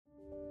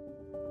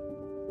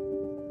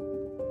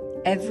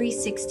Every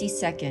 60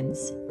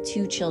 seconds,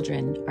 2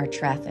 children are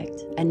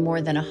trafficked, and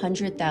more than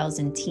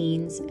 100,000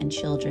 teens and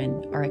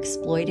children are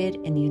exploited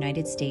in the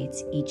United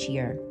States each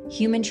year.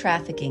 Human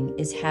trafficking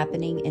is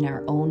happening in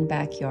our own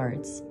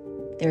backyards.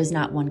 There is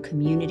not one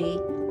community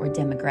or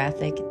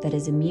demographic that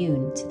is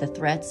immune to the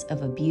threats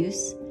of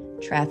abuse,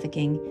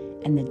 trafficking,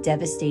 and the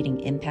devastating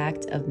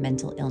impact of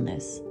mental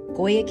illness.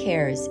 Goya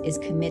Cares is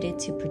committed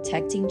to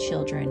protecting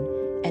children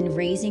and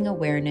raising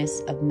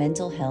awareness of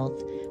mental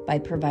health by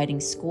providing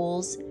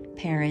schools,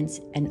 parents,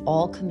 and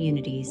all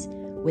communities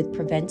with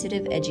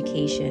preventative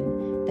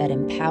education that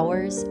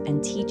empowers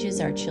and teaches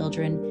our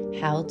children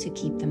how to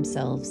keep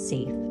themselves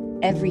safe.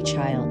 Every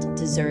child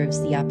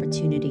deserves the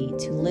opportunity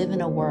to live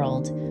in a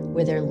world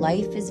where their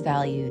life is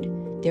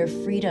valued, their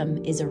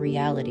freedom is a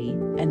reality,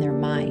 and their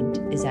mind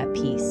is at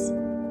peace.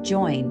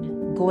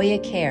 Join Goya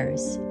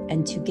Cares,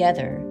 and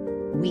together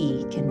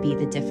we can be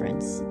the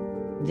difference.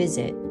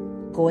 Visit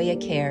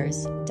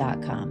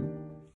GoyaCares.com.